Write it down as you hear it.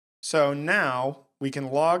So now we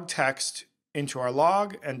can log text into our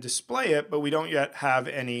log and display it, but we don't yet have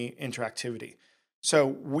any interactivity. So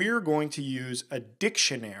we're going to use a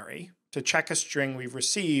dictionary to check a string we've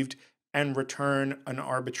received and return an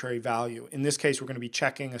arbitrary value. In this case, we're going to be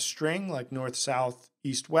checking a string like north, south,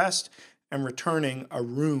 east, west, and returning a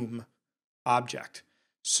room object.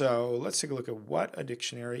 So let's take a look at what a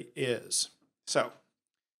dictionary is. So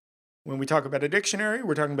when we talk about a dictionary,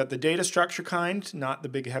 we're talking about the data structure kind, not the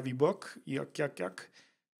big heavy book. Yuck, yuck,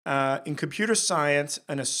 yuck. In computer science,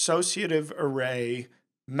 an associative array,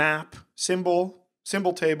 map, symbol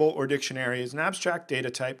table, or dictionary is an abstract data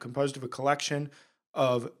type composed of a collection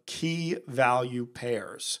of key value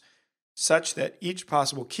pairs, such that each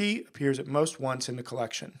possible key appears at most once in the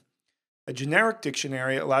collection. A generic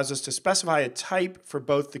dictionary allows us to specify a type for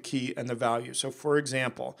both the key and the value. So for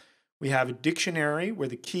example, we have a dictionary where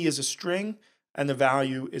the key is a string and the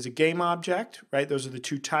value is a game object, right? Those are the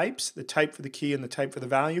two types, the type for the key and the type for the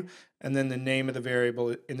value. And then the name of the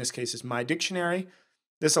variable, in this case, is my dictionary.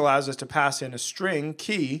 This allows us to pass in a string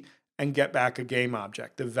key and get back a game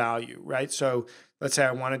object, the value, right? So let's say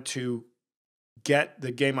I wanted to get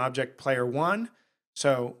the game object player one.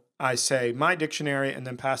 So I say my dictionary and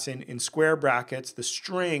then pass in square brackets the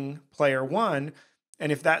string player one.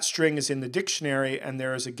 And if that string is in the dictionary and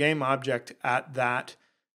there is a game object at that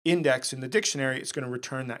index in the dictionary, it's going to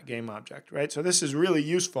return that game object, right? So this is really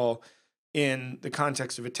useful in the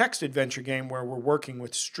context of a text adventure game where we're working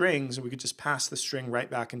with strings, and we could just pass the string right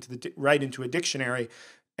back into a dictionary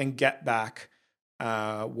and get back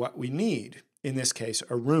what we need. In this case,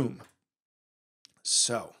 a room.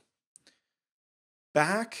 So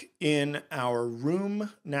back in our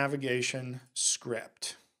room navigation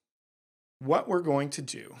script, what we're going to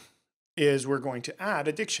do is we're going to add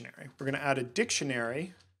a dictionary. We're going to add a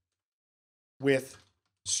dictionary with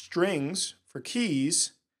strings for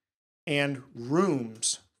keys and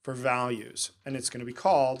rooms for values. And it's going to be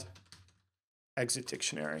called exit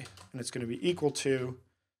dictionary. And it's going to be equal to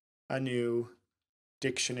a new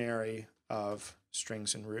dictionary of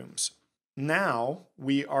strings and rooms. Now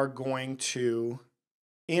we are going to,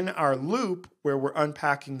 in our loop where we're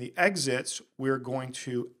unpacking the exits, we're going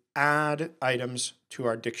to add items to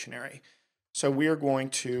our dictionary. So we are going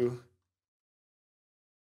to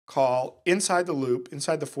call inside the loop,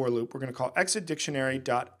 inside the for loop, we're going to call exit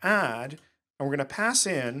dictionary.add, and we're going to pass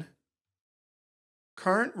in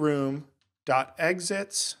current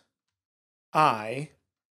room.exits I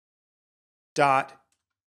dot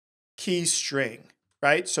key string,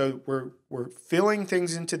 right? So we're filling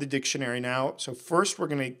things into the dictionary now. So first we're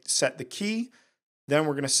going to set the key, then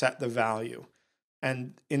we're going to set the value.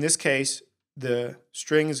 And in this case, the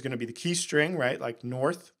string is going to be the key string, right? Like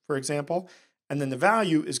north, for example. And then the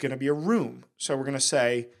value is going to be a room. So we're going to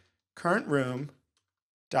say current room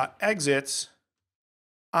dot exits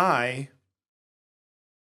I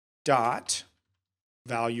dot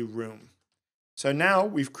value room. So now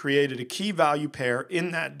we've created a key value pair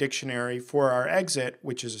in that dictionary for our exit,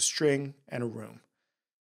 which is a string and a room.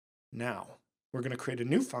 Now we're going to create a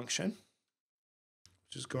new function,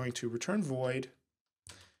 which is going to return void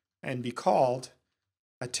and be called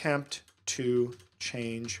attempt to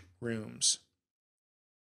change rooms.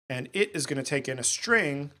 And it is going to take in a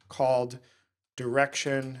string called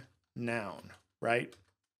direction noun, right?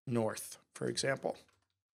 North, for example.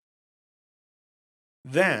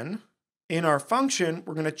 Then in our function,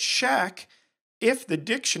 we're going to check if the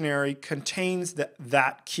dictionary contains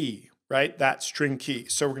that key, right? That string key.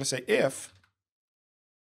 So we're going to say if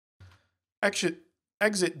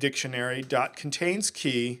exit dictionary dot contains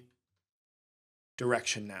key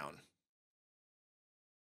direction noun.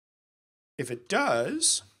 If it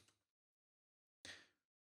does,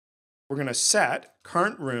 we're going to set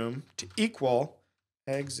current room to equal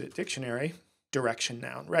exit dictionary direction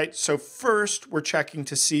noun, right? So first we're checking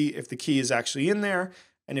to see if the key is actually in there.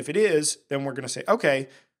 And if it is, then we're going to say, okay,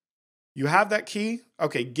 you have that key.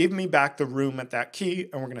 Okay, give me back the room at that key.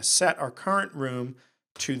 And we're going to set our current room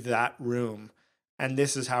to that room. And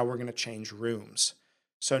this is how we're going to change rooms.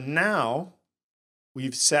 So now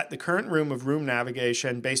we've set the current room of room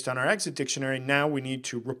navigation based on our exit dictionary. Now we need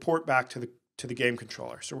to report back to the game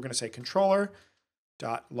controller. So we're going to say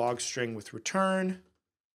controller.logString with return.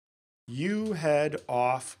 You head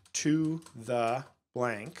off to the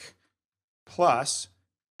blank plus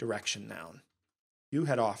direction noun. You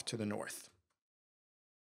head off to the north.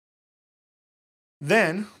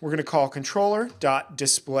 Then we're going to call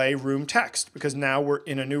controller.display room text because now we're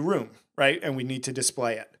in a new room, right? And we need to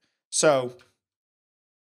display it. So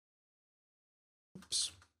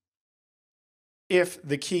if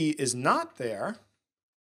the key is not there,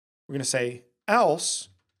 we're going to say else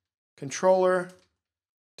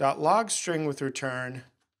controller.log string with return,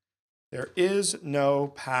 there is no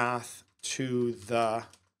path to the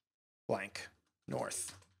blank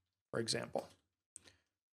north, for example.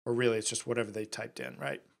 Or really, it's just whatever they typed in,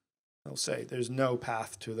 right? They'll say there's no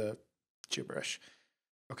path to the gibberish.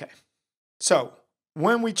 Okay, so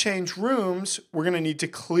when we change rooms, we're going to need to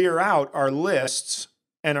clear out our lists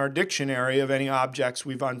and our dictionary of any objects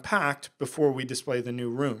we've unpacked before we display the new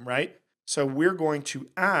room, right? So we're going to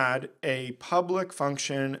add a public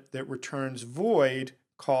function that returns void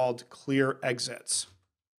called clear exits.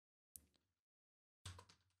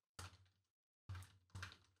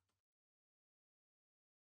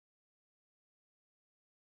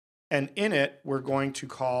 And in it, we're going to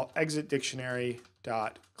call exit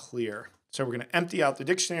dictionary.clear. So we're going to empty out the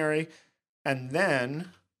dictionary, and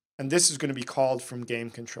this is going to be called from game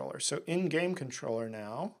controller. So in game controller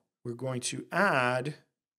now, we're going to add,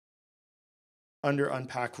 under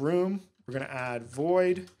unpack room, we're going to add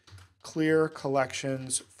void clear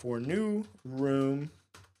collections for new room.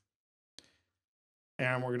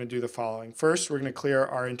 And we're going to do the following. First, we're going to clear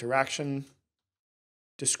our interaction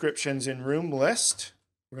descriptions in room list.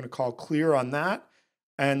 We're going to call clear on that.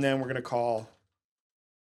 And then we're going to call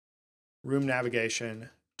room navigation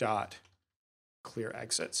dot clear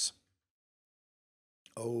exits.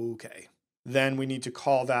 Okay. Then we need to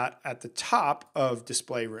call that at the top of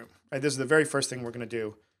display room. Right? This is the very first thing we're going to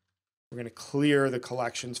do. We're going to clear the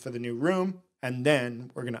collections for the new room, and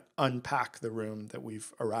then we're going to unpack the room that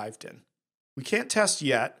we've arrived in. We can't test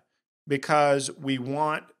yet because we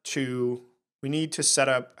need to set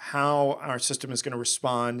up how our system is going to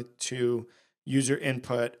respond to user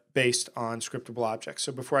input based on scriptable objects.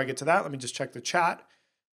 So before I get to that, let me just check the chat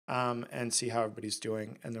and see how everybody's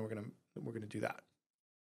doing, and then we're going to do that.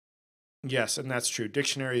 Yes, and that's true.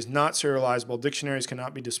 Dictionary is not serializable. Dictionaries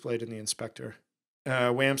cannot be displayed in the inspector.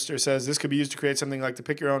 Whamster says this could be used to create something like the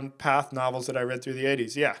Pick Your Own Path novels that I read through the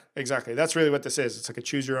 80s. Yeah, exactly. That's really what this is. It's like a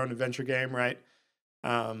choose your own adventure game, right?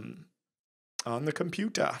 On the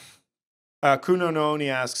computer. Kuno Nooni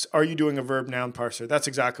asks, are you doing a verb noun parser? That's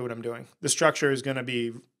exactly what I'm doing. The structure is going to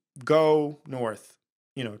be go north,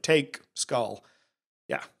 take skull.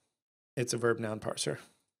 Yeah, it's a verb noun parser.